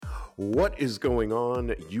What is going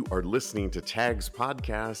on? You are listening to Tags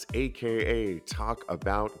Podcast, aka Talk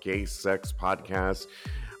About Gay Sex Podcast.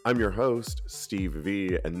 I'm your host, Steve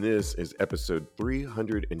V, and this is episode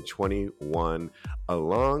 321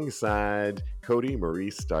 alongside Cody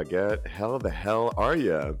Maurice Doggett. How the hell are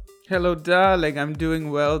you? Hello, darling. I'm doing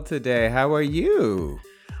well today. How are you?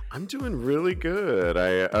 I'm doing really good.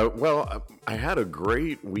 I had a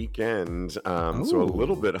great weekend, so a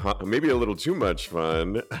little bit, maybe a little too much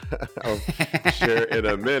fun. I'll share in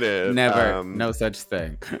a minute. Never, no such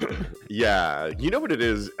thing. Yeah, you know what it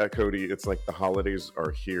is, Cody? It's like the holidays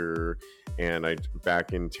are here, and I'm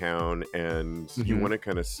back in town, and you want to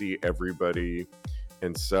kind of see everybody.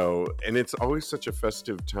 And it's always such a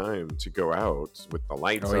festive time to go out with the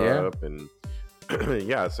lights up. And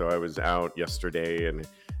yeah, so I was out yesterday and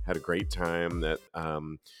had a great time. That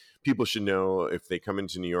people should know, if they come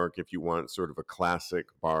into New York, if you want sort of a classic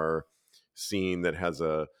bar scene that has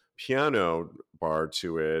a piano bar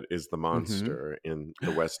to it, is the Monster in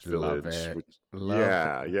the West Village.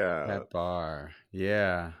 Love that bar.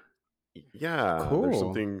 Yeah. Cool. There's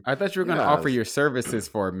something. I thought you were going to offer your services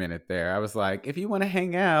for a minute there. I was like, if you want to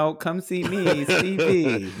hang out, come see me,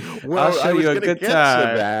 Stevie. Well, I'll show you a good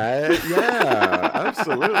time. Yeah,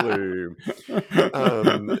 absolutely.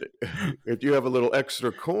 If you have a little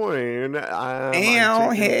extra coin,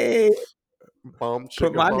 hey.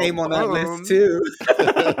 Put my name on that list too.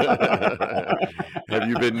 Have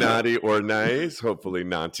you been naughty or nice? Hopefully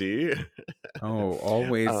naughty. Oh,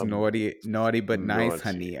 always naughty but nice,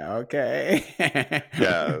 honey. Okay.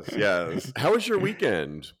 Yes. How was your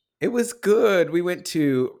weekend? It was good. We went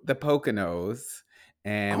to the Poconos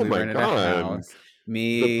and we rented a house.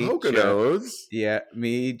 The Poconos?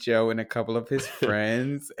 Me, Joe, and a couple of his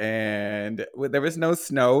friends. And there was no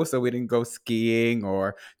snow, so we didn't go skiing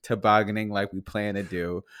or tobogganing like we plan to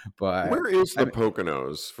do. But where is the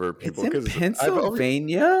Poconos for people? It's in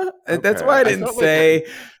Pennsylvania. That's why I didn't say.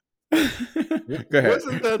 Go ahead.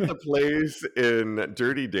 Wasn't that the place in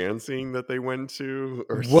Dirty Dancing that they went to?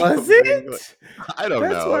 Or was it? I don't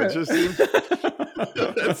know. It just seems.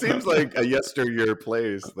 It seems like a yesteryear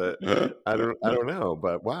place that I don't know,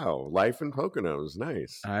 but wow, life in Poconos,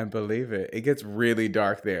 nice. I believe it. It gets really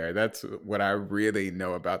dark there. That's what I really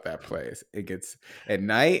know about that place. It gets at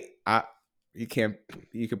night. You can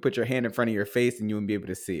put your hand in front of your face and you won't be able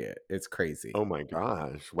to see it. It's crazy. Oh my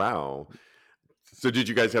gosh! Wow. So did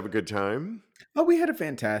you guys have a good time? Oh, we had a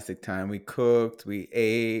fantastic time. We cooked, we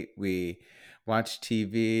ate, we watched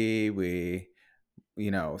TV, we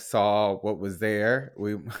saw what was there.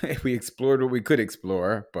 We explored what we could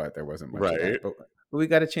explore, but there wasn't much of that. But we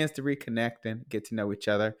got a chance to reconnect and get to know each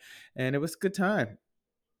other, and it was a good time.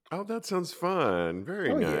 Oh, that sounds fun.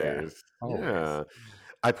 Very nice. Yeah.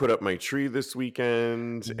 I put up my tree this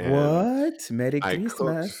weekend. And what? Merry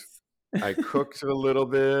Christmas. I cooked a little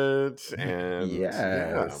bit, and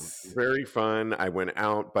yes, very fun. I went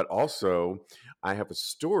out, but also I have a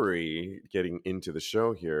story getting into the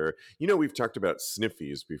show here. We've talked about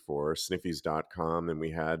Sniffies before, sniffies.com, and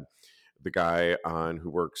we had the guy on who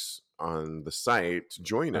works on the site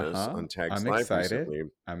join us on Tags Live recently.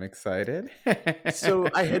 I'm excited. So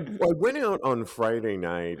I went out on Friday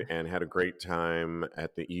night and had a great time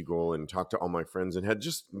at the Eagle and talked to all my friends and had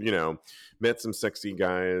just, met some sexy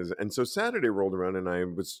guys. And so Saturday rolled around and I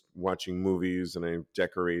was watching movies and I'm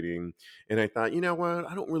decorating. And I thought, you know what?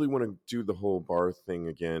 I don't really want to do the whole bar thing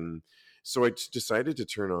again. So I decided to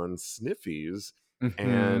turn on Sniffies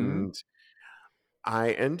and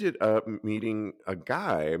I ended up meeting a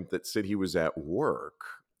guy that said he was at work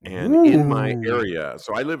and in my area.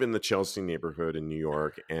 So I live in the Chelsea neighborhood in New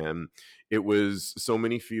York, and it was so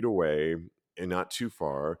many feet away and not too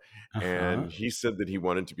far. And he said that he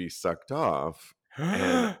wanted to be sucked off.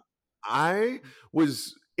 And I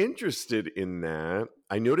was interested in that.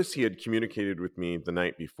 I noticed he had communicated with me the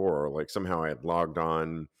night before, like somehow I had logged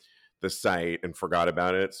on the site and forgot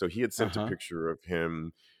about it. So he had sent a picture of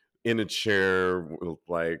him in a chair with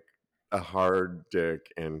like a hard dick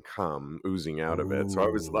and cum oozing out of it. So I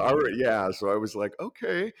was like,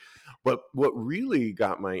 okay. But what really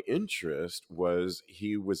got my interest was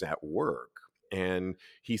he was at work and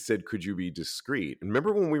he said, could you be discreet? And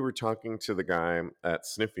remember when we were talking to the guy at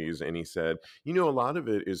Sniffies and he said, a lot of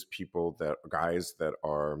it is guys that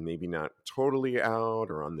are maybe not totally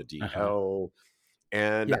out or on the DL.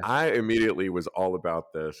 And I immediately was all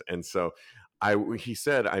about this. And so he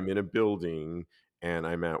said, I'm in a building and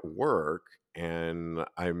I'm at work and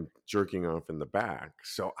I'm jerking off in the back.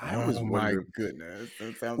 So I was wondering. My goodness,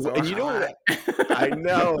 that sounds so hot. I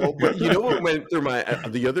know, but what went through my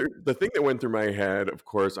the thing that went through my head, of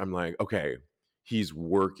course, I'm like, okay, he's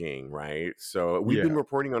working, right? So we've been Yeah.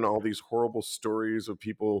 reporting on all these horrible stories of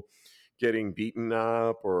people getting beaten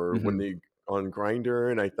up or when Hmm. they on Grinder,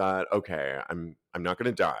 and I thought, okay, I'm not going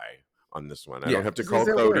to die on this one. I don't Yeah. have to This is call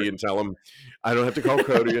at Cody work. and tell him. I don't have to call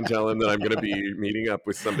Cody and tell him that I'm going to be meeting up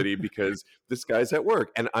with somebody because this guy's at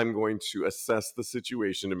work, and I'm going to assess the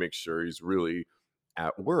situation to make sure he's really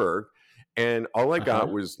at work. And all I Uh huh.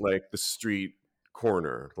 got was like the street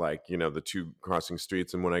corner, like, the two crossing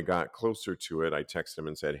streets. And when I got closer to it, I texted him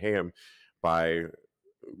and said, hey, I'm by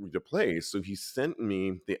the place. So he sent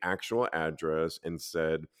me the actual address and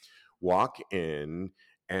said, walk in.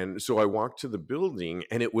 And so I walked to the building,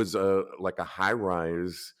 and it was a like a high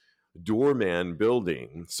rise doorman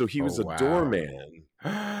building. So he Oh was a wow. doorman.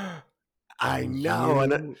 I And know.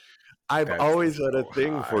 And you, I've that's always had a so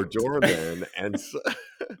thing for hot. doormen. And so,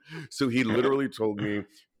 so he literally told me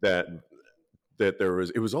that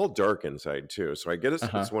it was all dark inside too. So I guess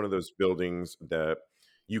Uh-huh. it's one of those buildings that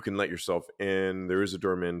you can let yourself in. There is a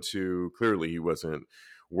doorman too. Clearly he wasn't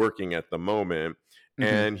working at the moment. Hmm.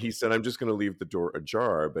 And he said, I'm just going to leave the door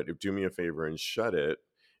ajar, but do me a favor and shut it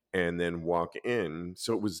and then walk in.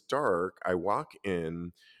 So it was dark. I walk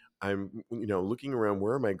in. I'm, looking around,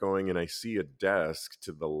 where am I going? And I see a desk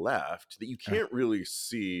to the left that you can't really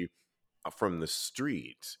see from the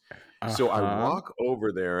street. So I Uh-huh. walk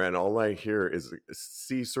over there, and all I hear is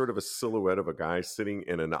see sort of a silhouette of a guy sitting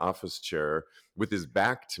in an office chair with his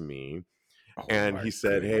back to me. Oh And my he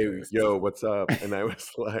said, hey, goodness. yo, what's up? And I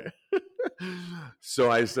was like, so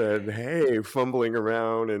I said, hey, fumbling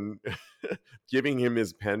around and giving him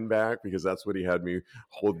his pen back because that's what he had me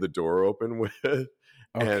hold the door open with.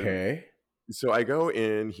 And Okay. so I go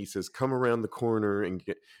in, he says, come around the corner and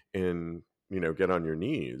get on your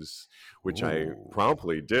knees, which I Ooh.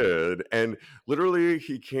 promptly did. And literally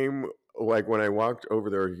he came, like, when I walked over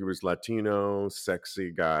there, he was Latino,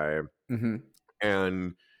 sexy guy. Hmm.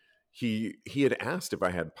 And he had asked if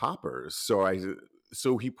I had poppers.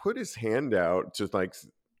 So he put his hand out to, like,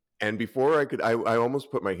 and before I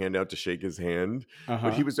almost put my hand out to shake his hand,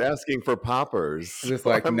 but he Uh-huh. was asking for poppers. Just So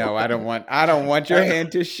like, I'm no, like, I don't want your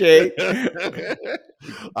hand to shake.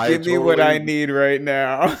 I Give me what totally I need right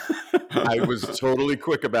now. I was totally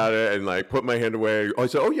quick about it and, like, put my hand away. I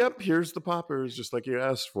said, "Oh, yep, here's the poppers, just like you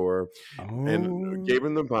asked for," and Oh. gave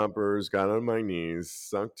him the poppers. Got on my knees,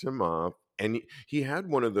 sucked him off, and he had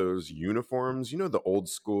one of those uniforms, the old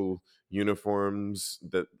school uniforms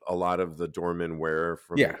that a lot of the doormen wear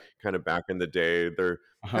from Yeah. kind of back in the day. They're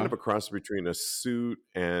kind Uh-huh. of a cross between a suit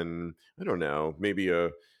and, I don't know, maybe a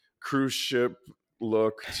cruise ship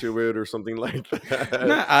look to it or something like that.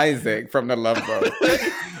 Not Isaac from the Love Boat.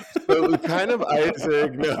 So it was kind of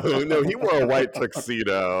Isaac. No, no, he wore a white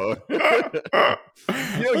tuxedo.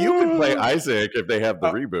 You could play Isaac if they have the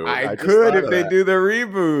Uh, reboot. I I just could thought if of they that. do the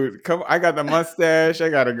reboot. Come, I got the mustache. I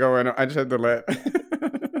gotta go in. I just have to let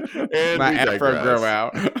And my we afro grow digress.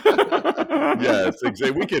 out. Yes,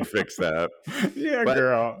 exactly. We could fix that. Yeah, But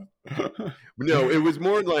girl. no, it was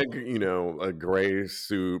more like, a gray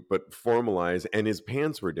suit, but formalized, and his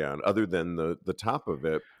pants were down, other than the top of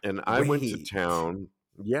it. And I went to Wait. town.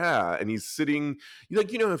 Yeah, and he's sitting,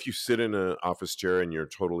 like, if you sit in an office chair and you're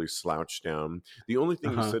totally slouched down, the only Uh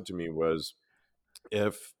thing he huh. said to me was,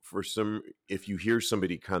 if you hear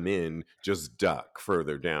somebody come in, just duck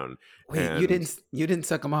further down. Wait, And you didn't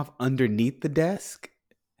suck him off underneath the desk?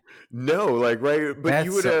 no, like, right, but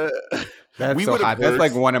you That's would so that's we so would have hot. That's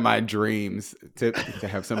like worked. one of my dreams to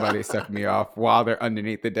have somebody suck me off while they're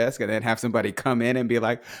underneath the desk, and then have somebody come in and be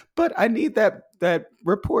like, "But I need that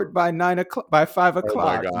report by 9 o'clock, by five Oh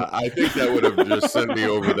my o'clock." god, I think that would have just sent me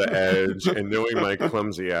over the edge, and knowing my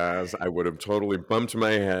clumsy ass, I would have totally bumped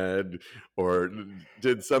my head or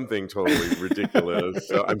did something totally ridiculous.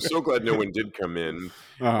 So I'm so glad no one did come in,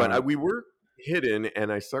 but uh, we were hidden,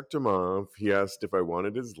 and I sucked him off. He asked if I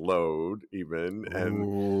wanted his load even, and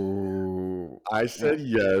ooh. I said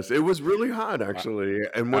yes. It was really hot, Uh, actually,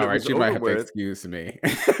 and when all it right, was you might over have to with, excuse me.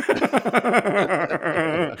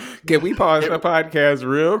 Can we pause it the podcast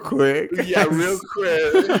real quick? yeah, real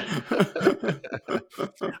quick.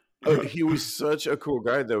 He was such a cool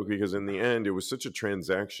guy, though, because in the end, it was such a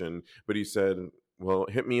transaction. But he said, "Well,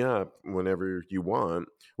 hit me up whenever you want,"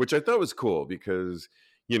 which I thought was cool because,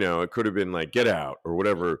 it could have been like, "Get out" or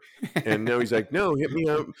whatever. And now he's like, "No, hit me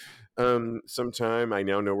up sometime. I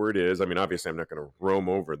now know where it is." I mean, obviously, I'm not going to roam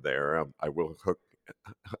over there. I will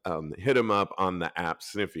hit him up on the app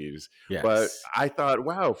Sniffies. But Yes. I thought,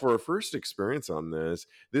 wow, for a first experience on this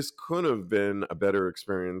could have been a better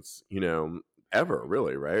experience, ever,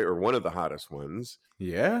 really, right? Or one of the hottest ones.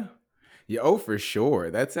 Yeah. Yeah, oh, for sure.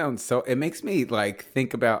 That sounds so. It makes me like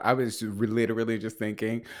think about. I was literally just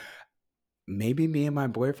thinking. maybe me and my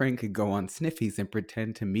boyfriend could go on Sniffies and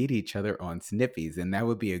pretend to meet each other on Sniffies, and that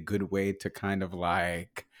would be a good way to kind of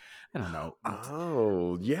like, I don't know,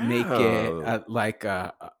 Oh, make it yeah. like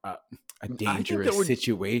a I think that dangerous would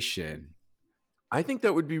situation. I think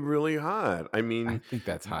that would be really hot. I I mean, think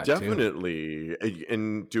that's hot too. definitely.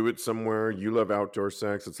 And do it somewhere. You love outdoor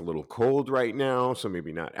sex. It's a little cold right now, so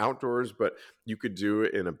maybe not outdoors, but you could do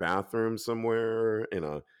it in a bathroom somewhere, in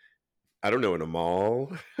a, I don't know, in a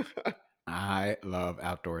mall. I love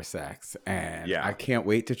outdoor sex, and I Yeah. can't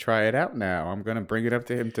wait to try it out now. I'm gonna bring it up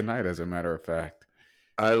to him tonight, as a matter of fact.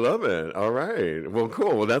 I love it. All right. Well,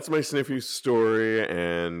 cool. Well, that's my Sniffy story,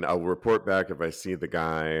 and I'll report back if I see the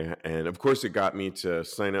guy. And of course, it got me to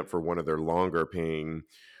sign up for one of their longer paying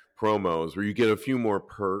promos where you get a few more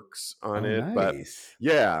perks on Oh, it. But nice.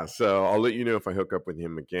 yeah, so I'll let you know if I hook up with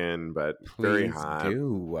him again. But very Please hot.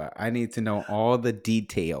 do. I need to know all the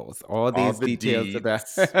details, all All these the details about.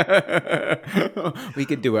 deets. We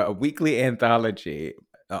could do a weekly anthology,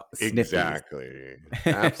 Sniffies. Exactly.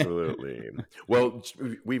 Absolutely. Well,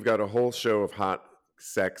 we've got a whole show of hot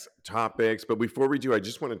sex topics. But before we do, I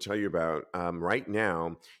just want to tell you about right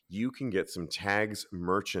now, you can get some Tags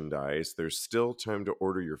merchandise. There's still time to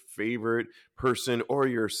order your favorite person or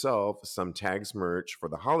yourself some Tags merch for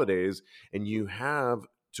the holidays. And you have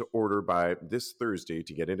to order by this Thursday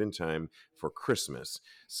to get it in time for Christmas.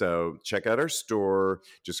 So check out our store.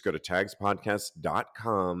 Just go to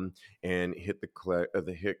tagspodcast.com and hit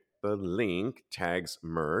the link. Tags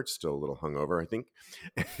merch, still a little hungover, I think.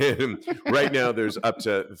 And right now there's up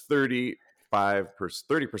to 30%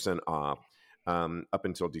 off up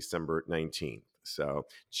until December 19th. So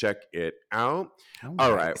check it out. Oh,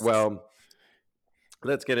 All right, nice. well,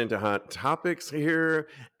 let's get into hot topics here.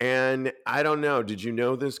 And I don't know, did you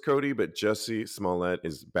know this, Cody? But Jussie Smollett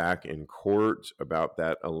is back in court about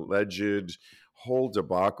that alleged whole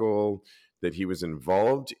debacle that he was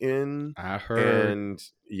involved in. I heard. And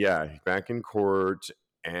yeah, back in court.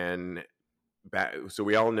 And so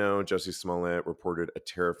we all know Jussie Smollett reported a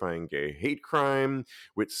terrifying gay hate crime,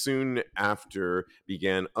 which soon after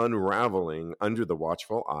began unraveling under the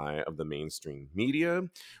watchful eye of the mainstream media.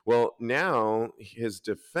 Well, now his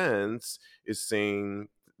defense is saying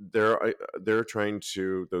they're trying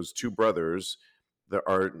to, those two brothers that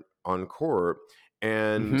are on court,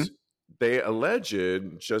 and Hmm. they alleged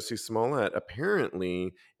Jussie Smollett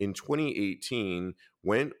apparently in 2018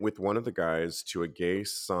 went with one of the guys to a gay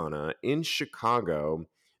sauna in Chicago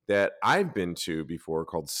that I've been to before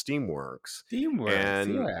called Steamworks. Steamworks,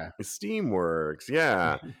 And yeah. Steamworks,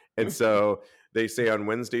 yeah. And so they say on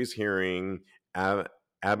Wednesday's hearing, Ab-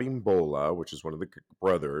 Abimbola, which is one of the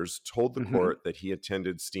brothers, told the Hmm. court that he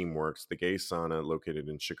attended Steamworks, the gay sauna located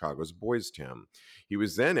in Chicago's Boys Town. He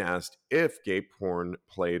was then asked if gay porn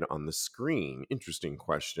played on the screen. Interesting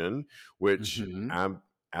question, which Hmm.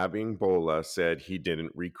 Abimbola said he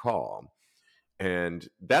didn't recall. And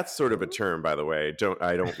that's sort of a term, by the way.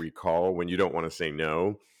 I don't recall when you don't want to say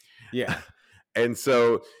no. Yeah. And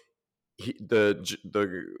so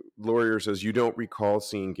the lawyer says you don't recall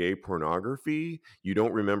seeing gay pornography. You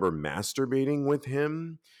don't remember masturbating with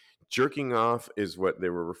him. Jerking off is what they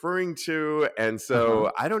were referring to. And Uh-huh.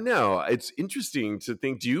 so I don't know. It's interesting to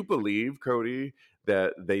think. Do you believe, Cody,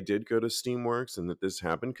 that they did go to Steamworks and that this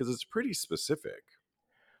happened? Because it's pretty specific.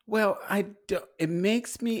 Well, it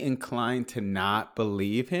makes me inclined to not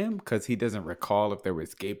believe him because he doesn't recall if there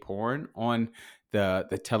was gay porn on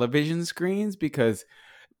the television screens. Because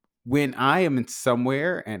when I am in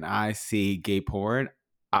somewhere and I see gay porn,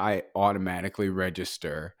 I automatically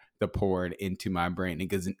register the porn into my brain.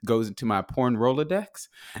 It goes into my porn Rolodex,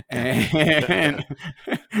 and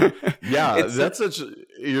Yeah, it's that's such.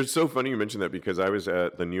 You're so funny you mentioned that because I was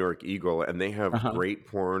at the New York Eagle and they have uh-huh. great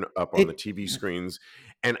porn up on the It TV screens,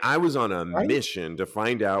 and I was on a right mission to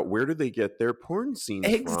find out where do they get their porn scenes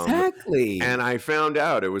from, and exactly. I found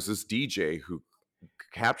out it was this DJ who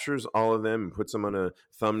captures all of them and puts them on a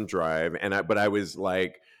thumb drive, but I was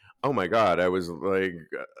like, oh my god, I was like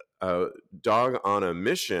a dog on a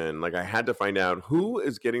mission. Like I had to find out who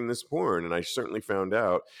is getting this porn, and I certainly found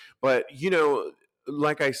out. But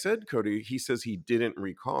like I said, Cody, he says he didn't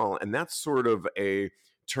recall, and that's sort of a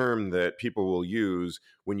term that people will use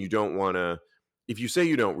when you don't want to. If you say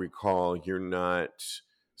you don't recall, you're not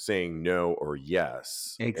saying no or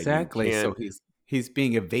yes, and you Exactly. So can't. he's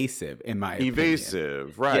being evasive, in my opinion.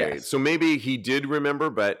 Evasive, right. Yes. So maybe he did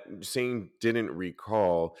remember, but saying didn't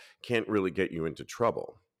recall can't really get you into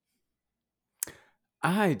trouble.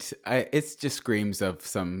 It just screams of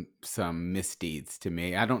some misdeeds to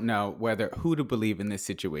me. I don't know whether who to believe in this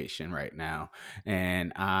situation right now,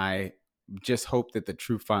 and I just hope that the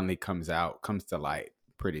truth finally comes to light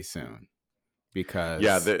pretty soon.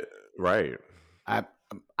 Yeah, because right. I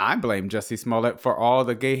I blame Jussie Smollett for all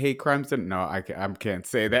the gay hate crimes. And no, I can't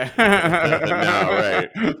say that. No, right.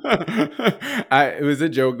 It was a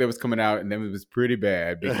joke that was coming out, and then it was pretty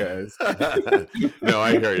bad because. No,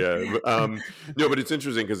 I hear you. No, but it's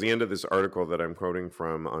interesting because the end of this article that I'm quoting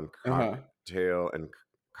from on Uh-huh. Cocktail and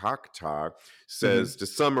Cock Talk Hmm. says, to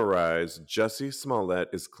summarize, Jussie Smollett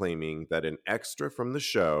is claiming that an extra from the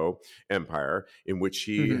show Empire, in which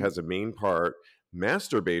he Hmm. has a main part,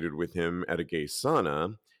 masturbated with him at a gay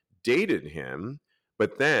sauna, dated him,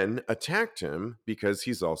 but then attacked him because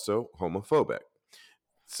he's also homophobic.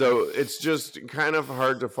 So it's just kind of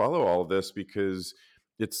hard to follow all this because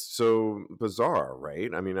it's so bizarre,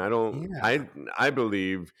 right? I mean, Yeah. I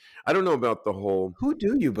believe, I don't know about the whole Who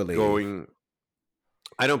do you believe? going,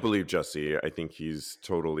 I don't believe Jesse. I think he's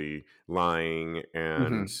totally lying,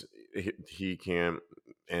 and Hmm. he can't,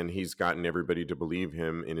 and he's gotten everybody to believe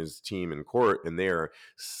him in his team in court, and they are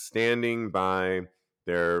standing by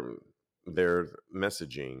their their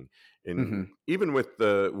messaging. And Hmm. even with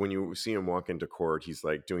the when you see him walk into court, he's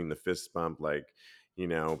like doing the fist bump, like,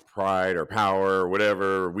 pride or power or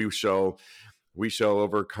whatever. We shall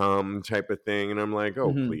overcome type of thing. And I'm like,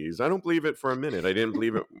 oh, Hmm. please. I don't believe it for a minute. I didn't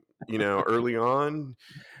believe it, early on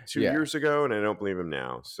 2 years Yeah. ago, and I don't believe him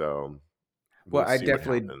now. So Well, we'll I see what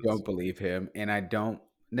definitely happens. don't believe him, and I don't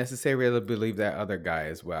necessarily believe that other guy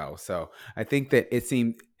as well. So I think that it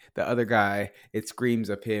seemed the other guy, it screams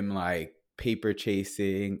of him like paper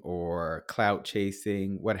chasing or clout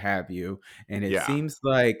chasing, what have you. And it Yeah, seems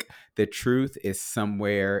like the truth is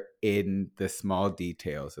somewhere in the small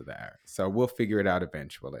details of that. So we'll figure it out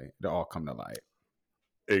eventually. It'll all come to light.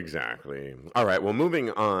 exactly. All right. Well,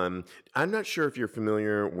 moving on. I'm not sure if you're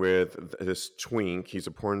familiar with this twink. He's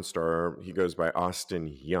a porn star. He goes by Austin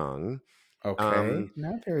Young. Okay. Um,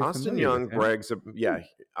 Not very Austin familiar with Young him. brags,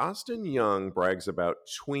 Austin Young brags about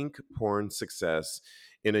twink porn success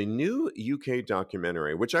in a new UK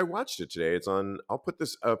documentary, which I watched it today. I'll put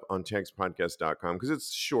this up on tagspodcast.com because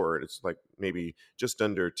it's short. It's like maybe just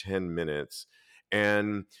under 10 minutes.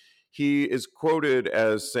 And he is quoted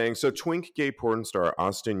as saying, so twink gay porn star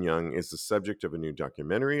Austin Young is the subject of a new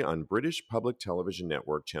documentary on British public television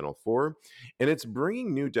network Channel 4, and it's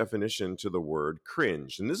bringing new definition to the word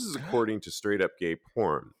cringe. And this is according to Straight Up Gay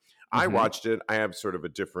Porn. I Hmm. watched it. I have sort of a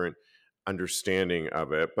different understanding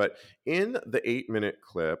of it. But in the 8-minute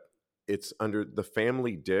clip, it's under the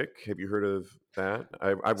family dick. Have you heard of that?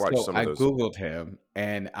 I've watched So some of I those. googled him,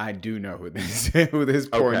 and I do know who this who this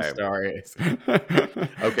porn Okay. star is.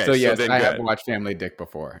 Okay. So So yes, then I have good. watched Family Dick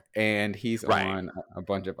before, and he's Right. on a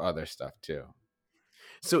bunch of other stuff too,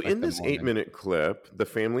 So, like in The this eight Mormon. minute clip, the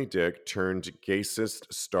family dick turned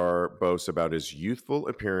gayist star boasts about his youthful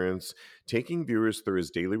appearance, taking viewers through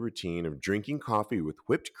his daily routine of drinking coffee with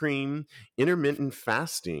whipped cream, intermittent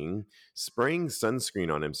fasting, spraying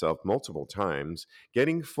sunscreen on himself multiple times,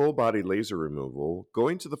 getting full body laser removal,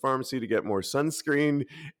 going to the pharmacy to get more sunscreen,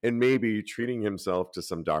 and maybe treating himself to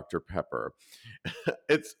some Dr. Pepper.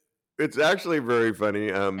 it's it's actually very funny.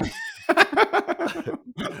 That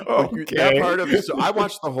Okay. part of so I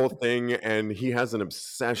watched the whole thing, and he has an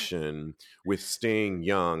obsession with staying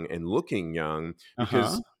young and looking young Uh-huh.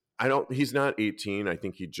 because I don't he's not 18. I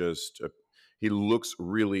think he looks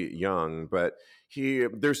really young, but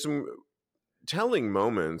there's some telling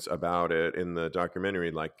moments about it in the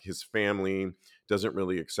documentary, like his family doesn't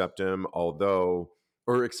really accept him, although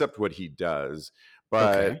or accept what he does.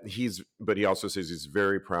 Okay. But he also says he's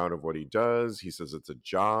very proud of what he does. He says it's a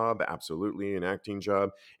job, absolutely an acting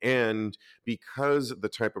job. And because the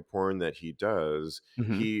type of porn that he does,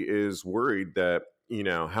 Hmm. he is worried that,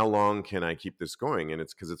 how long can I keep this going? And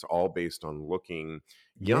it's because it's all based on looking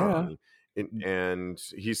Yeah. young. And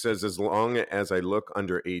he says, as long as I look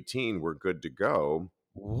under 18, we're good to go.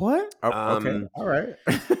 What? Oh, okay. Um, All right.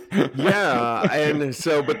 yeah. And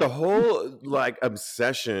so, but the whole like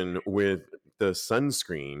obsession with the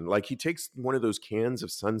sunscreen, like he takes one of those cans of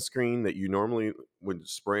sunscreen that you normally would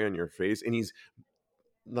spray on your face, and he's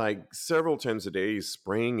like several times a day, he's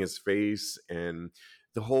spraying his face. And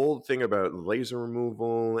the whole thing about laser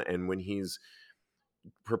removal, and when he's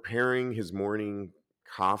preparing his morning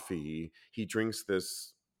coffee, he drinks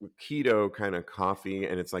this keto kind of coffee,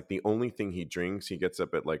 and it's like the only thing he drinks. He gets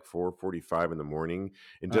up at like 4:45 in the morning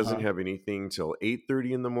and doesn't Uh-huh. have anything till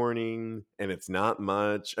 8:30 in the morning, and it's not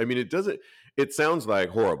much. I mean, it sounds like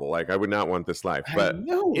horrible. Like I would not want this life. I But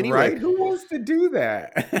know, anyway, right? Who wants to do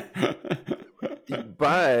that?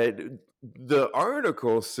 but the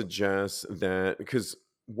article suggests that because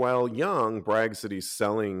while Young brags that he's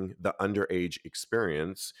selling the underage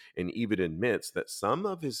experience and even admits that some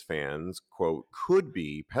of his fans, quote, could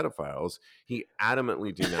be pedophiles, he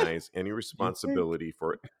adamantly denies any You think? responsibility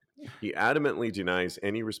for he adamantly denies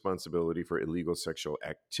any responsibility for illegal sexual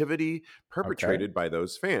activity Okay. perpetrated by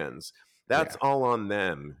those fans. That's Yeah. all on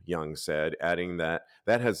them, Young said, adding that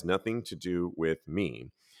that has nothing to do with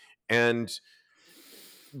me. And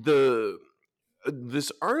the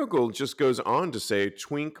this article just goes on to say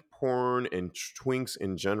twink porn and twinks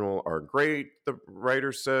in general are great, the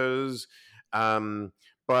writer says.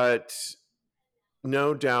 But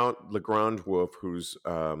no doubt Legrand Wolf, who's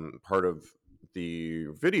part of the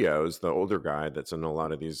videos, the older guy that's in a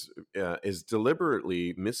lot of these, is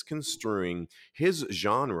deliberately misconstruing his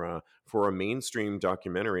genre for a mainstream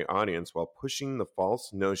documentary audience while pushing the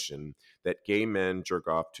false notion that gay men jerk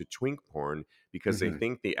off to twink porn because they Hmm.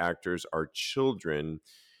 think the actors are children.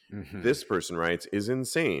 Hmm. This person writes is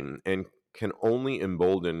insane and can only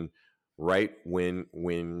embolden right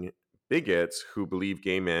wing bigots who believe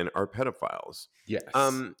gay men are pedophiles. Yes.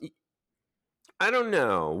 Um, I don't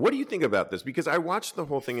know. What do you think about this? Because I watched the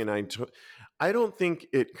whole thing and I don't think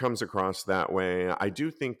it comes across that way. I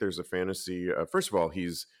do think there's a fantasy. First of all,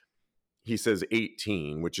 he says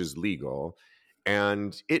 18, which is legal,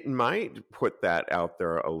 and it might put that out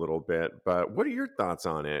there a little bit. But what are your thoughts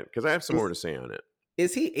on it? Because I have some more Is to say on it.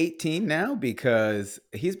 is he 18 now? Because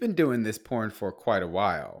he's been doing this porn for quite a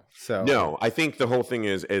while. So, No, I think the whole thing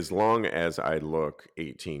is as long as I look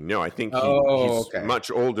 18. No, I think oh, he's okay. much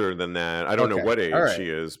older than that. I don't know Okay. what All age right. he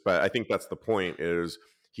is, but I think that's the point is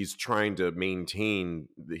he's trying to maintain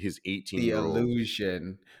his The 18-year-old.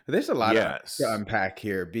 illusion. There's a lot to Yes. unpack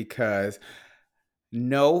here because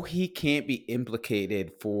no, he can't be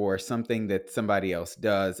implicated for something that somebody else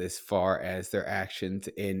does as far as their actions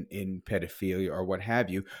in pedophilia or what have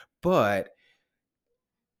you. But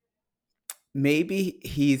maybe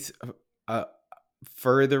he's uh,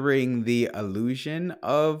 furthering the illusion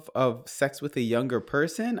of sex with a younger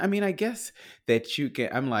person. I mean, I guess that you can.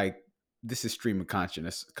 I'm like, this is stream of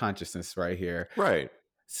consciousness right here. Right.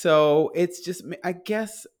 So it's just, I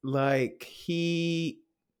guess, like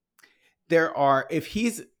if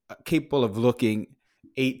he's capable of looking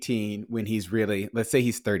 18 when he's really, let's say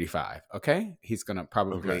he's 35, okay, he's gonna Okay.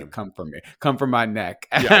 probably come from my neck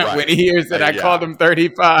Yeah, when right. he hears that I called Yeah. him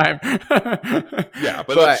 35. Yeah,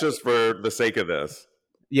 but let's But just for the sake of this.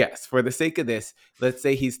 yes, for the sake of this, let's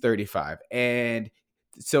say he's 35, and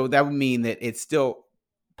so that would mean that it's still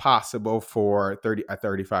possible for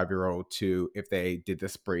 35-year-old to, if they did the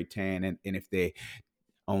spray tan, and if they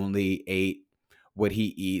only ate what he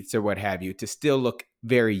eats or what have you, to still look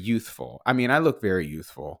very youthful. I mean, I look very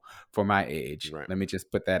youthful for my age. Right. Let me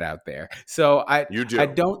just put that out there. So You I do.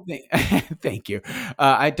 don't think thank you.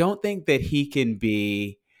 I don't think that he can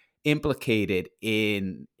be implicated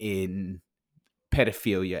in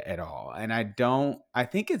pedophilia at all. And I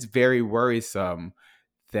think it's very worrisome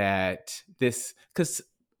that this, cuz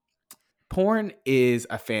porn is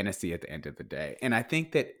a fantasy at the end of the day. And I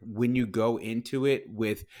think that when you go into it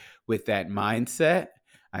with that mindset,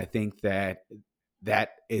 I think that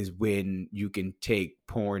that is when you can take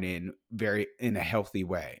porn in a healthy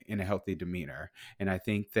way, in a healthy demeanor. And I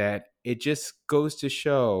think that it just goes to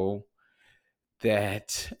show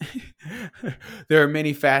that there are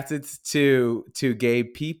many facets to gay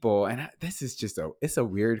people, and this is just it's a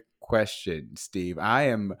weird question, Steve. I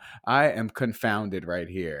am confounded right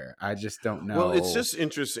here. I just don't Well, it's know. just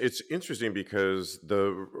interesting. It's interesting because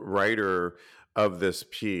the writer of this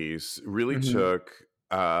piece really Hmm. took,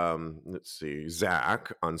 let's see,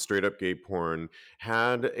 Zach on Straight Up Gay Porn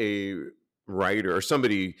had a writer or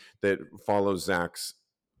somebody that follows Zach's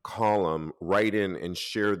column write in and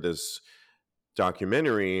share this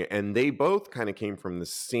documentary, and they both kind of came from the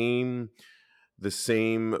same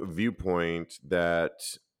viewpoint that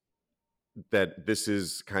this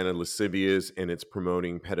is kind of lascivious and it's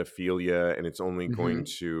promoting pedophilia and it's only going Hmm.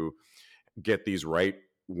 to get these right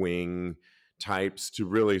wing types to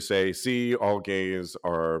really say, see, all gays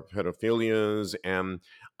are pedophilias. And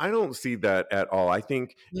I don't see that at all. I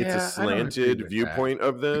think it's a Yeah, I don't agree slanted with that. viewpoint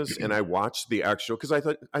of this. And I watched the actual because I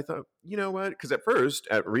thought, you know what? Because at first,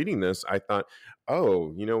 at reading this, I thought,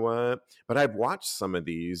 oh, you know what? But I've watched some of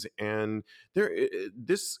these, and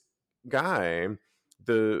this guy,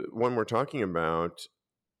 the one we're talking about,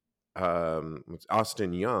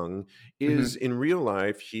 Austin Young, is Hmm. in real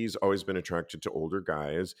life, he's always been attracted to older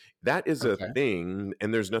guys. That is a Okay. thing,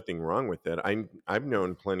 and there's nothing wrong with it. I've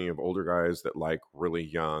known plenty of older guys that like really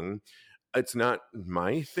young. It's not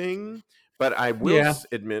my thing, but I will Yeah.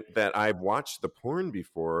 admit that I've watched the porn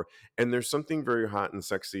before, and there's something very hot and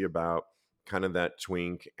sexy about kind of that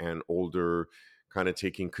twink and older kind of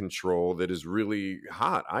taking control that is really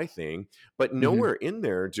hot, I think. But Hmm. nowhere in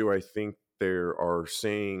there do I think there are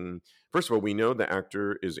saying, first of all, we know the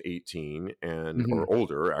actor is 18 and Hmm. or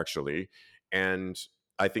older actually. And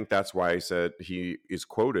I think that's why I said he is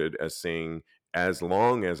quoted as saying, as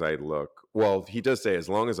long as I look, well, he does say, as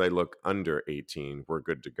long as I look under 18, we're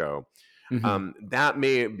good to go. Hmm. That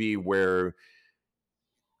may be where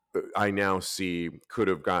I now see could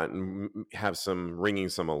have gotten have some ringing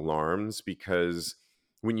some alarms, because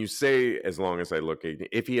when you say as long as I look 18,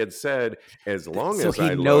 if he had said as long So as he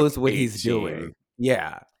I look knows what he's 18, doing.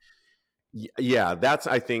 Yeah. yeah, that's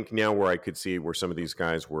I think now where I could see where some of these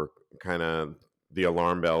guys were kind of the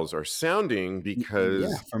alarm bells are sounding, Yeah,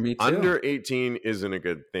 because for me too. under 18 isn't a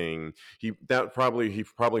good thing. He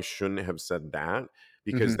probably shouldn't have said that,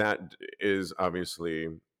 because Hmm. that is obviously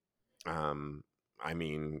I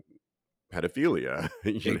mean pedophilia,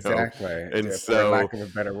 Exactly. and Yeah, for lack so of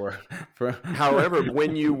a better word. For however,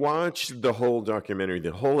 when you watch the whole documentary,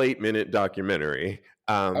 the whole 8-minute documentary,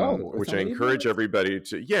 Oh, it's which I only 8 encourage minutes? everybody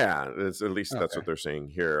to, yeah, at least that's Okay. what they're saying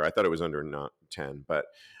here. I thought it was under not 10, but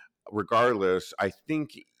regardless, I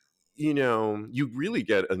think, you really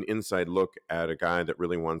get an inside look at a guy that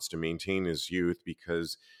really wants to maintain his youth,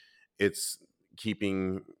 because it's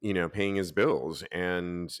keeping, paying his bills.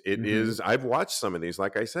 And it Mhm. is, I've watched some of these,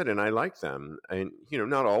 like I said, and I like them. And,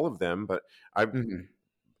 not all of them, but I've, Mhm.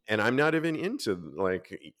 and I'm not even into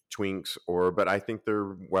like twinks, but I think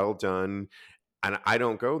they're well done. And I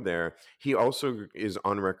don't go there. He also is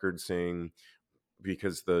on record saying,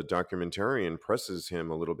 because the documentarian presses him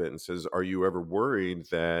a little bit and says, are you ever worried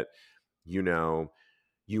that, you know,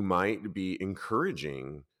 you might be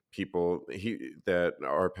encouraging people that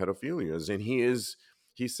are pedophilias? And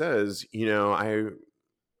he says,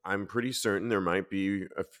 I'm pretty certain there might be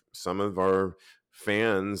some of our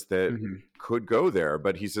fans that Mhm. could go there,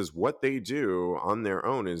 but he says what they do on their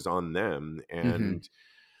own is on them. Mhm. And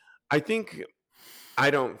I think I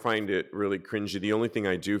don't find it really cringy. The only thing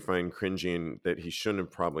I do find cringy and that he shouldn't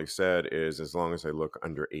have probably said is, as long as I look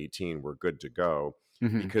under 18, we're good to go.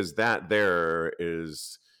 Mhm. Because that there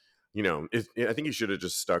is, I think he should have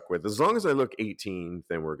just stuck with, as long as I look 18,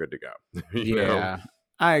 then we're good to go. Yeah,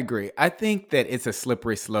 I agree. I think that it's a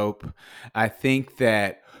slippery slope. I think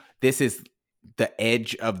that this is the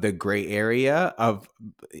edge of the gray area of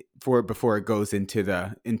for before it goes into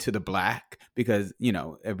the black, because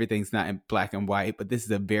everything's not in black and white, but this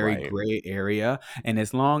is a very Right. gray area. And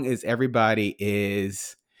as long as everybody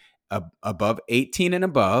is above 18 and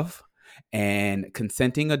above, and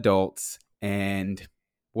consenting adults and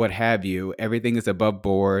what have you, everything is above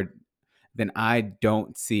board, then I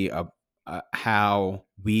don't see how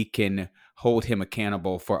we can hold him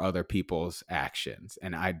accountable for other people's actions.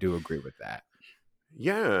 And I do agree with that.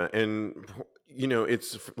 Yeah, and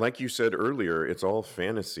it's like you said earlier, it's all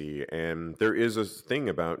fantasy, and there is a thing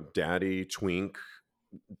about daddy twink.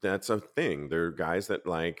 That's a thing. There are guys that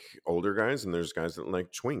like older guys, and there's guys that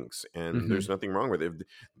like twinks, and there's Hmm. nothing wrong with it.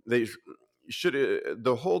 They should.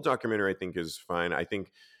 The whole documentary, I think, is fine. I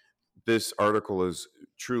think this article is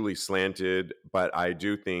truly slanted, but I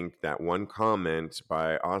do think that one comment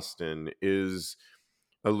by Austin is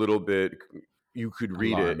a little bit, you could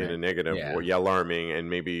read it in a Alarming. negative Yeah. way, yeah, alarming, and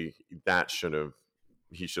maybe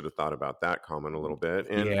he should have thought about that comment a little bit.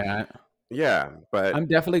 And Yeah. yeah, but I'm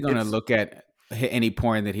definitely going to it's, look at any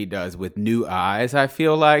porn that he does with new eyes, I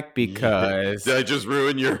feel like, yeah, did because I just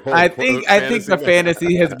ruin your whole I think fantasy? the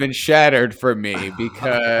fantasy has been shattered for me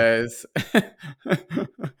because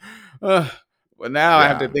uh, well, now I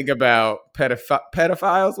have to Yeah. think about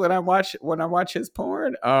pedophiles when I watch his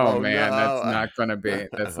porn. Oh Oh man, no.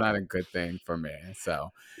 that's not a good thing for me.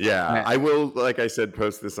 So Yeah, uh, I will, like I said,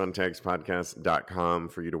 post this on tagspodcast.com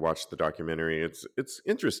for you to watch the documentary. It's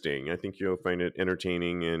interesting. I think you'll find it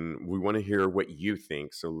entertaining, and we want to hear what you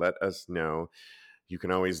think. So let us know. You can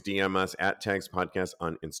always DM us at Tags Podcast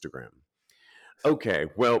on Instagram. Okay,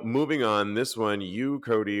 well, moving on. This one, you,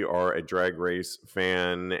 Cody, are a Drag Race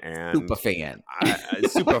fan super and fan.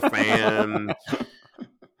 super fan.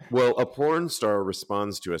 Well, a porn star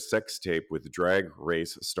responds to a sex tape with Drag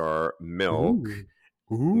Race star Milk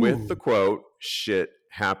Ooh. with the Ooh. quote, shit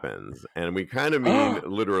happens. And we kind of mean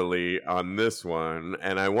literally on this one.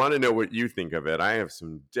 And I want to know what you think of it. I have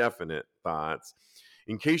some definite thoughts.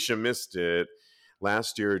 In case you missed it,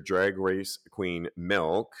 last year, Drag Race Queen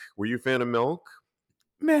Milk. Were you a fan of Milk?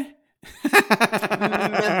 Meh.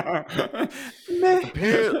 Meh. Meh.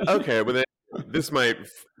 Apparently, okay, well, this might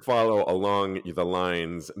follow along the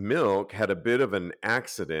lines. Milk had a bit of an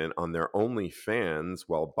accident on their OnlyFans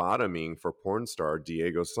while bottoming for porn star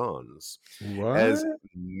Diego Sans. As What?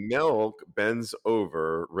 Milk bends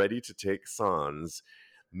over, ready to take Sans.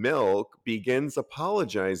 Milk begins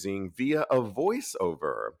apologizing via a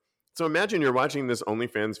voiceover. So imagine you're watching this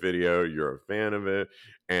OnlyFans video, you're a fan of it,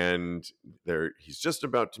 and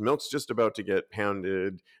Milk's just about to get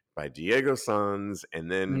pounded by Diego Sans, and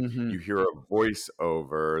then Mm-hmm. you hear a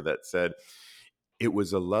voiceover that said, "It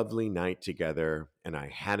was a lovely night together, and I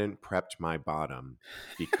hadn't prepped my bottom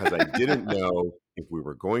because I didn't know if we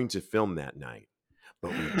were going to film that night,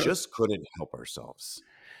 but we just couldn't help ourselves.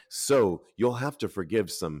 So you'll have to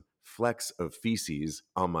forgive some flecks of feces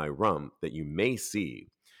on my rump that you may see."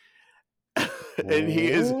 And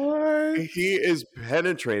What? he is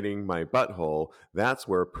penetrating my butthole. That's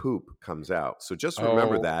where poop comes out. So just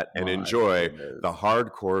remember Oh that and my enjoy goodness. the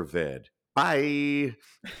hardcore vid. Bye.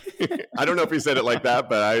 I don't know if he said it like that,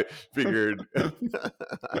 but I figured.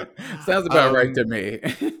 Sounds about right to me.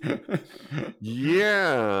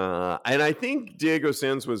 Yeah, and I think Diego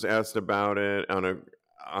Sanz was asked about it on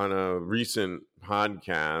a recent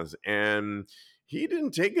podcast, and he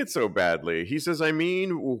didn't take it so badly. He says, "I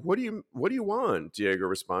mean, what do you want?" Diego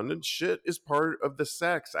responded, "Shit is part of the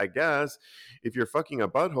sex, I guess. If you're fucking a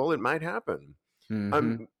butthole, it might happen."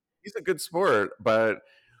 Hmm. He's a good sport, but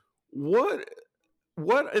what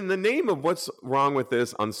what in the name of what's wrong with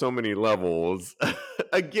this on so many levels?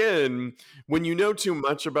 Again, when you know too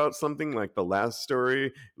much about something like the last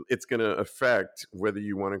story, it's going to affect whether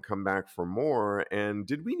you want to come back for more. And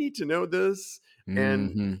did we need to know this?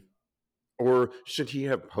 And Hmm. or should he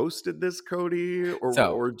have posted this, Cody?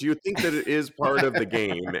 So, Or do you think that it is part of the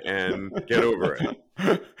game and get over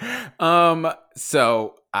it?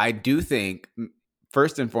 so I do think,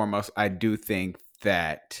 first and foremost, I do think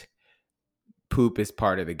that poop is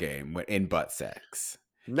part of the game in butt sex.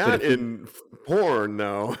 But Not if we, in porn,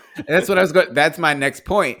 no. that's what I was going. That's my next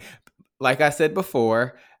point. Like I said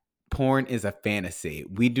before, porn is a fantasy.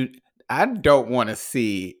 We do. I don't want to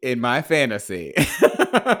see in my fantasy.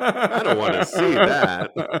 I don't want to see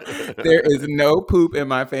that. There is no poop in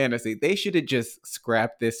my fantasy. They should have just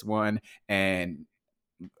scrapped this one and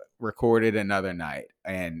recorded another night,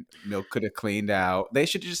 and Milk could have cleaned out. They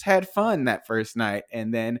should have just had fun that first night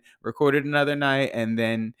and then recorded another night and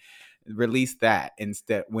then released that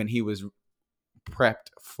instead when he was prepped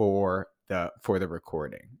for the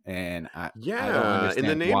recording. And I don't Yeah,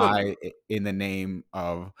 understand why in the name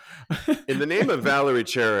of in the name of Valerie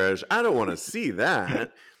Cherish, I don't want to see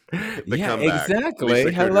that. The yeah, comeback, exactly. Lisa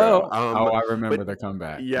Kudrow. Hello. Oh, I But remember the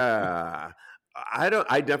comeback. yeah, I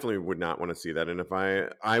definitely would not want to see that. And if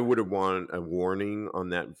I would have wanted a warning on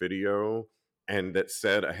that video and that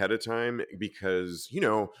said ahead of time, because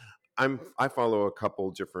I follow a couple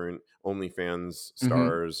different OnlyFans Hmm.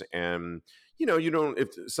 stars, and you don't, if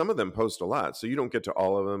some of them post a lot, so you don't get to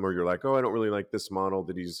all of them, or you're like, oh, I don't really like this model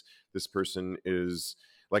that this person is,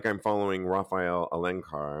 like, I'm following Raphael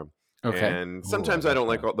Alenkar, Okay. and Oh, I sometimes I love don't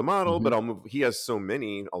like her. all the model, Hmm. but I'll move. He has so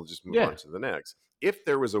many, I'll just move on Yeah. to the next. If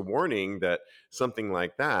there was a warning that something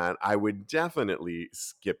like that, I would definitely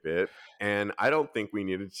skip it. And I don't think we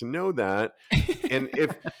needed to know that. And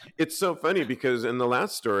if it's so funny because in the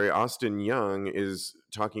last story, Austin Young is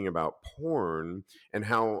talking about porn and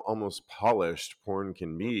how almost polished porn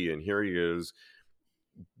can be. And here he is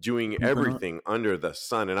doing Pooping on. everything under the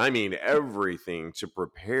sun. And I mean everything to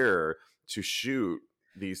prepare to shoot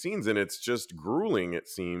these scenes. And it's just grueling, it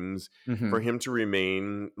seems, for Hmm. him to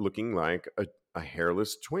remain looking like a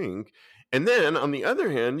hairless twink. And then on the other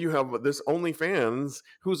hand, you have this OnlyFans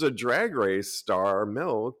who's a drag race star,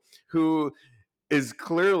 Milk, who is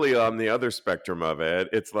clearly on the other spectrum of it.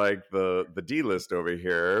 It's like the D list over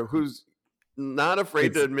here, who's not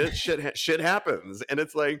afraid to Ex- admit shit happens, and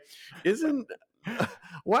it's like, isn't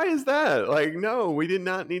why is that? Like, no, we did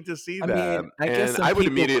not need to see I that, mean, I guess and some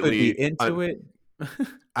people could be into it.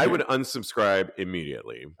 I would unsubscribe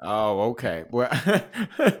immediately, Oh, okay. Well,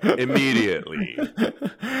 immediately,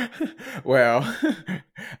 well,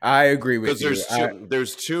 I agree because with you. I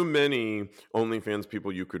there's too many OnlyFans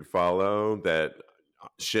people you could follow that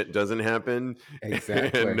shit doesn't happen, and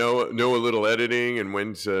exactly. know a little editing and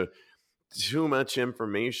when to too much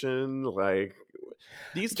information. Like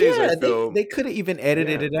these days, I Yeah, feel, they could have even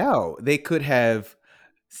edited yeah, it out. They could have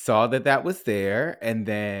saw that that was there and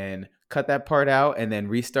then cut that part out and then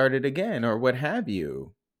restart it again or what have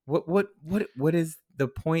you. What is the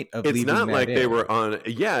point of it's leaving not that like they in? were on.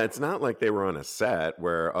 Yeah, it's not like they were on a set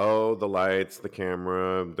where, oh, the lights, the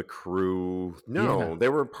camera, the crew. Yeah. No, they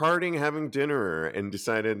were partying, having dinner, and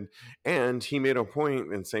decided. And he made a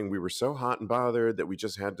point in saying we were so hot and bothered that we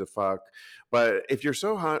just had to fuck. But if you're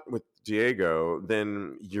so hot with Diego,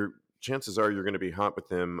 then chances are you're going to be hot with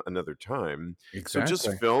them another time. So just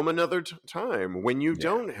Exactly. film another time when you Yeah.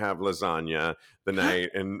 don't have lasagna the night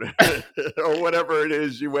and or whatever it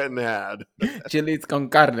is you went and had. Chilis con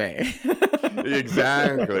carne.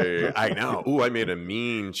 Exactly. I know. Ooh, I made a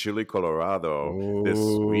mean chili colorado this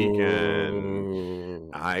weekend. Oh,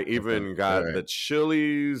 I that sounds even got good. the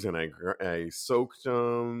chilies and I soaked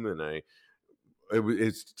them and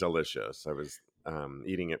it's delicious. I was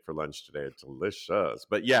eating it for lunch today. It's delicious.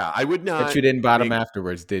 But yeah, I would But not you didn't bottom make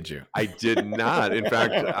afterwards, did you? I did not. In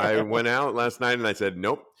fact, I went out last night and I said,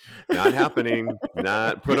 nope, not happening.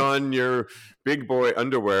 Not put on your big boy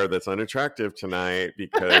underwear that's unattractive tonight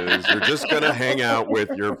because you're just going to hang out with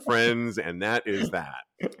your friends. And that is that.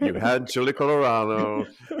 You had chili colorado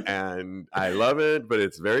and I love it, but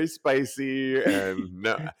it's very spicy and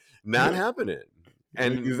no, not happening.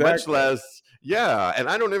 And much Exactly. less, yeah. And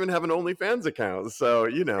I don't even have an OnlyFans account. So,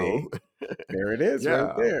 See, there it is right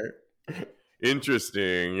yeah. there.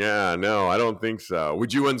 Interesting. Yeah, no, I don't think so.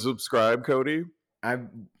 Would you unsubscribe, Cody? I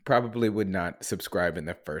probably would not subscribe in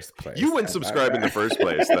the first You place. wouldn't subscribe in the first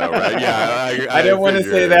place, though, right? Yeah, I I didn't want to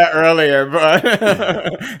say figured. that earlier,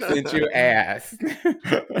 but since you asked.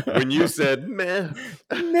 When you said meh.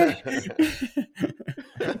 Meh.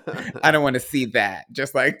 I don't want to see that.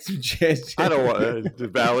 Just like I don't want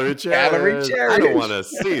Valerie Valerie Cherish. I don't want Cherish.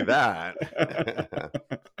 to see that.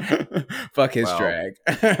 Fuck his Well, drag.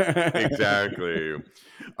 exactly.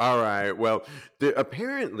 All right. Well,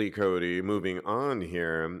 apparently, Cody, moving on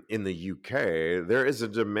here in the UK, there is a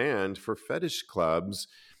demand for fetish clubs,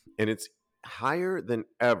 and it's higher than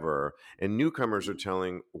ever. And newcomers are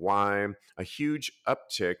telling why a huge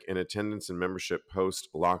uptick in attendance and membership post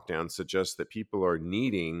lockdown suggests that people are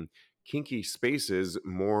needing kinky spaces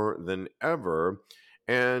more than ever.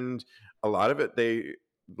 And a lot of it they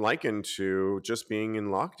liken to just being in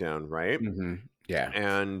lockdown, right? Hmm. Yeah.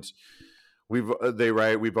 And they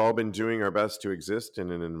write, we've all been doing our best to exist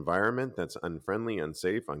in an environment that's unfriendly,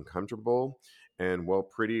 unsafe, uncomfortable, and well,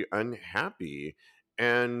 pretty unhappy.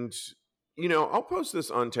 And I'll post this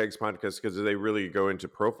on Tags Podcast because they really go into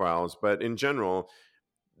profiles, but in general,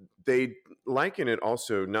 they liken it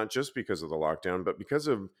also not just because of the lockdown, but because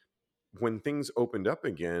of when things opened up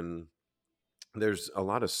again. There's a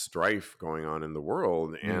lot of strife going on in the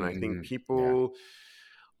world, and I think Hmm. Yeah. people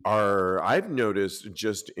I've noticed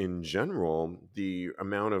just in general the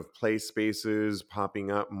amount of play spaces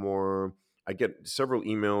popping up more. I get several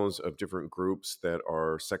emails of different groups that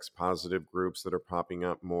are sex positive groups that are popping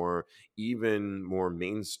up more, even more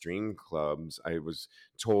mainstream clubs. I was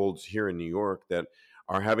told here in New York that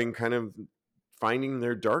are having kind of finding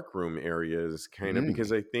their dark room areas kind of Mm.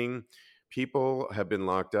 because I think people have been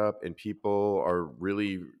locked up and people are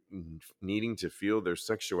really needing to feel their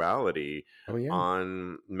sexuality Oh yeah.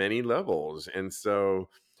 on many levels. And so,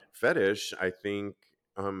 fetish, I think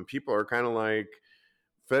people are kind of like,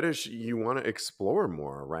 fetish, you want to explore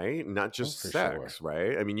more, right? Not Oh, just for sure. sex,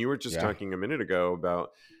 right? I mean, you were just Yeah. talking a minute ago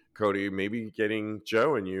about Cody, maybe getting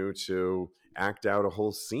Joe and you to act out a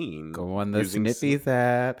whole scene Go on the using. Sniffies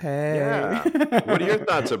app. Hey. Yeah. What are your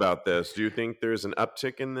thoughts about this? Do you think there's an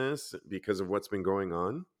uptick in this because of what's been going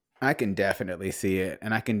on? I can definitely see it,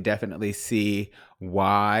 and I can definitely see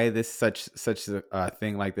why this such a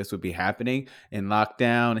thing like this would be happening in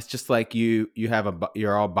lockdown. It's just like you have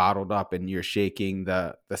you're all bottled up and you're shaking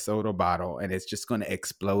the soda bottle, and it's just going to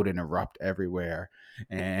explode and erupt everywhere.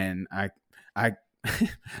 And I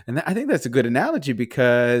and I think that's a good analogy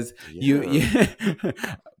because you Yeah.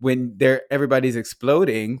 when everybody's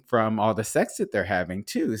exploding from all the sex that they're having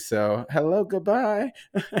too. So hello, goodbye.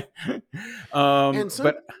 And some,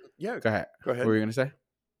 But yeah, go ahead. go What were ahead. you gonna say?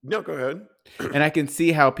 No, go ahead. And I can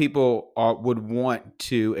see how people would want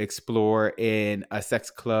to explore in a sex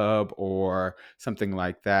club or something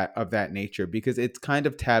like that of that nature because it's kind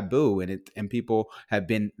of taboo and people have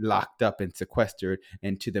been locked up and sequestered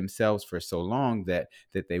into themselves for so long that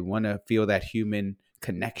they want to feel that human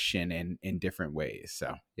connection in different ways.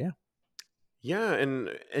 So yeah. Yeah, and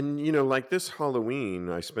like this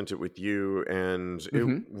Halloween, I spent it with you, and it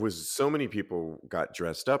Hmm. was so many people got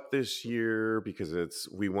dressed up this year because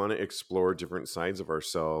we want to explore different sides of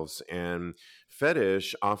ourselves. And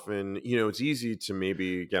fetish often, it's easy to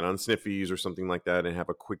maybe get on Sniffies or something like that and have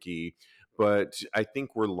a quickie, but I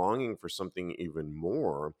think we're longing for something even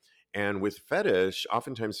more. And with fetish,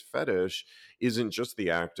 oftentimes fetish isn't just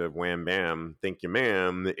the act of wham bam, thank you,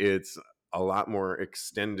 ma'am. It's a lot more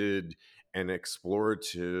extended and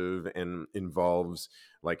explorative and involves,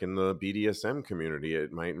 like in the BDSM community,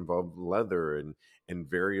 it might involve leather and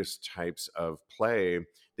various types of play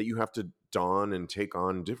that you have to don and take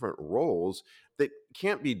on different roles that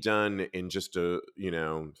can't be done in just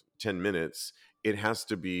 10 minutes. It has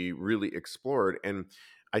to be really explored. And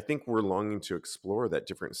I think we're longing to explore that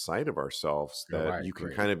different side of ourselves, Oh, that I you can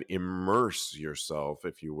agree. kind of immerse yourself,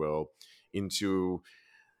 if you will, into,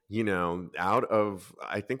 out of,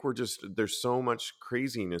 I think there's so much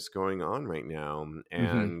craziness going on right now. Hmm.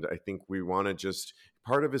 And I think we want to just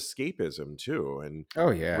part of escapism too. And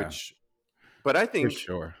Oh yeah, which, but I for think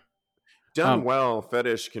sure. done Um, well,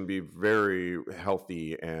 fetish can be very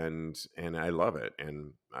healthy, and I love it.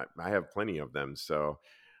 And I have plenty of them. So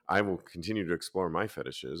I will continue to explore my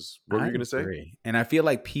fetishes. What were I you going to say? agree. And I feel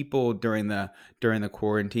like people during the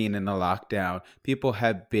quarantine and the lockdown, people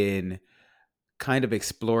have been kind of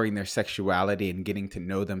exploring their sexuality and getting to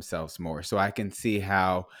know themselves more. So I can see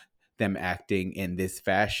how them acting in this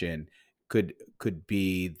fashion could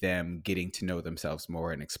be them getting to know themselves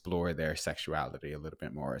more and explore their sexuality a little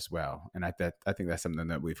bit more as well. And I think that's something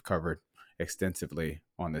that we've covered extensively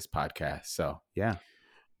on this podcast. So yeah.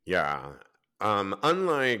 Yeah.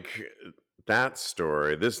 Unlike that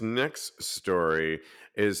story, this next story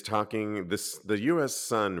is talking this the US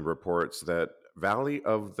Sun reports that Valley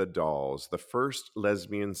of the Dolls, the first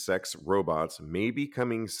lesbian sex robots, may be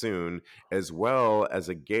coming soon, as well as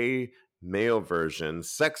a gay male version,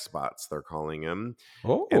 sex bots they're calling them.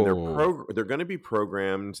 And Oh. they're going to be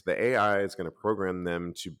programmed, the AI is going to program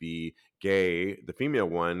them to be gay. The female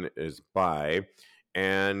one is bi,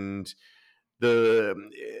 and the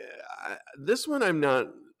this one I'm not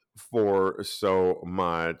for so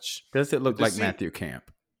much. Does it look The like C Matthew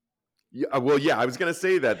Camp? Yeah, well, yeah, I was going to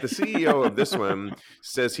say that the CEO of this one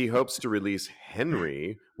says he hopes to release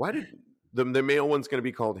Henry. Why did the male one's going to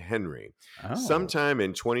be called Henry Oh, sometime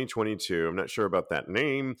in 2022? I'm not sure about that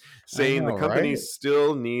name. I Saying the know, company right?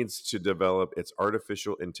 still needs to develop its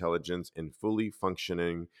artificial intelligence and fully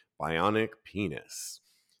functioning bionic penis.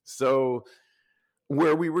 So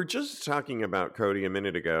where we were just talking about, Cody, a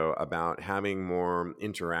minute ago, about having more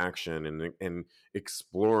interaction and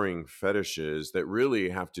exploring fetishes that really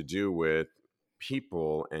have to do with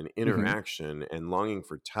people and Hmm. interaction and longing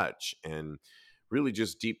for touch and really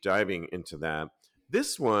just deep diving into that.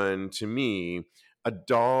 This one, to me, a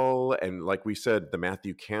doll, and like we said, the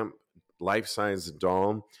Matthew Camp life-size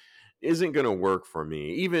doll isn't going to work for me,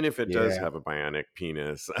 even if it does Yeah. have a bionic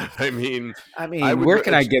penis. I mean, I I mean, would. where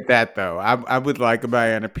can I get that though? I would like a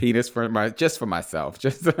bionic penis for myself.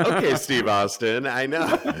 Just Okay, Steve Austin, I know.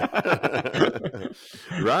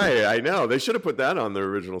 Right, I know. They should have put that on the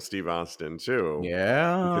original Steve Austin too,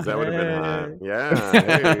 yeah. because that would have been hot. Hey.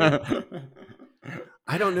 Yeah, hey.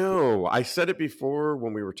 I don't know. I said it before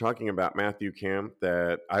when we were talking about Matthew Camp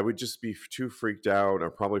that I would just be too freaked out or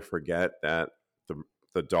probably forget that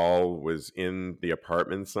the doll was in the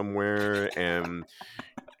apartment somewhere, and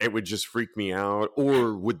it would just freak me out.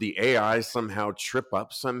 Or would the AI somehow trip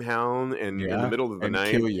up somehow and in the Yeah, middle of the and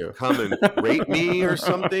night kill you. come and rape me or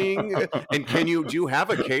something? And do you have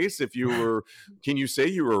a case if can you say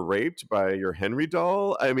you were raped by your Henry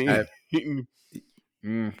doll? I mean, I, I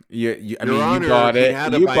Your mean, you Honor, bought he it.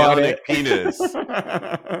 had a You bought bionic it. penis.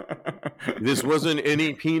 This wasn't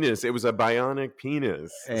any penis, it was a bionic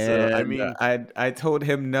penis. So, I And mean, I told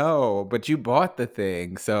him no, but you bought the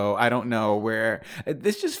thing, so I don't know where.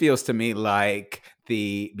 This just feels to me like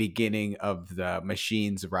the beginning of the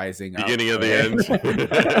machines rising up beginning of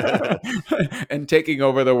the end. and taking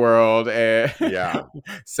over the world. And Yeah.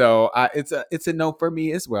 so it's a no for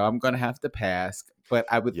me as well. I'm gonna have to pass, but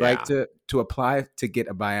I would like Yeah. to apply to get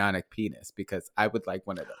a bionic penis because I would like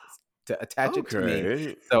one of those to attach it to me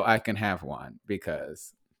Okay. so I can have one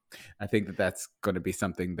because I think that that's going to be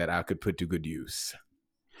something that I could put to good use.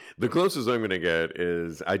 The closest I'm going to get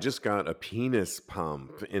is I just got a penis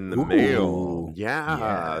pump in the mail. Ooh, Yeah.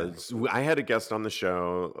 yeah. I had a guest on the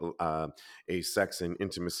show, a sex and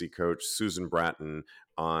intimacy coach, Susan Bratton,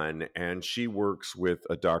 on, and she works with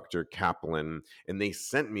a Dr. Kaplan, and they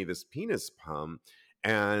sent me this penis pump.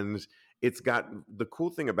 And it's got the cool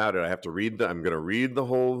thing about it. I'm going to read the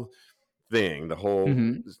whole thing, the whole,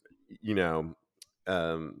 Hmm. you know,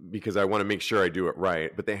 because I want to make sure I do it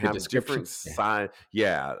right. But they The have description. different Yeah. size.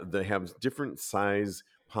 Yeah, they have different size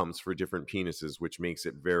pumps for different penises, which makes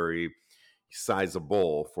it very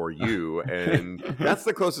sizable for you. And that's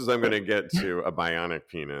the closest I'm going to get to a bionic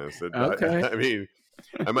penis. Okay. I mean,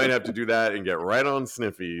 I might have to do that and get right on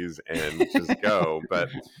Sniffies and just go. But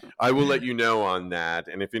I will let you know on that.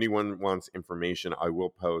 And if anyone wants information, I will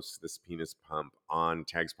post this penis pump on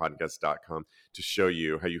tagspodcast.com to show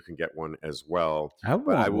you how you can get one as well. I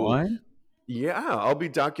But I want will, one. Yeah, I'll be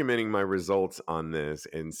documenting my results on this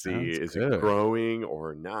and see Sounds is it good. growing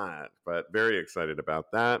or not. But very excited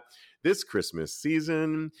about that. This Christmas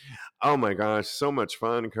season. Oh my gosh, so much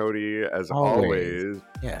fun, Cody, as Always. always.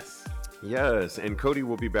 Yes. Yes, and Cody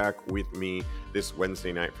will be back with me this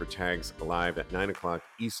Wednesday night for Tags Live at 9 o'clock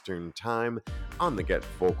Eastern Time on the Get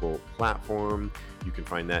Vocal platform. You can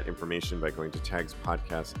find that information by going to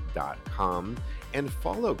tagspodcast.com and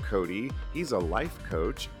follow Cody. He's a life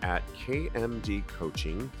coach at KMD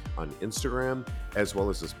Coaching on Instagram, as well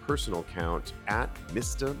as his personal account at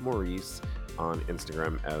Mr. Maurice on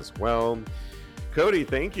Instagram as well. Cody,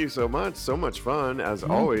 thank you so much. So much fun, as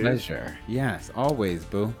My always. pleasure. Yes, always,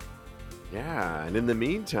 boo. Yeah, and in the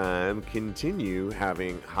meantime, continue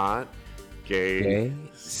having hot, gay Gay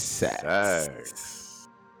sex. sex.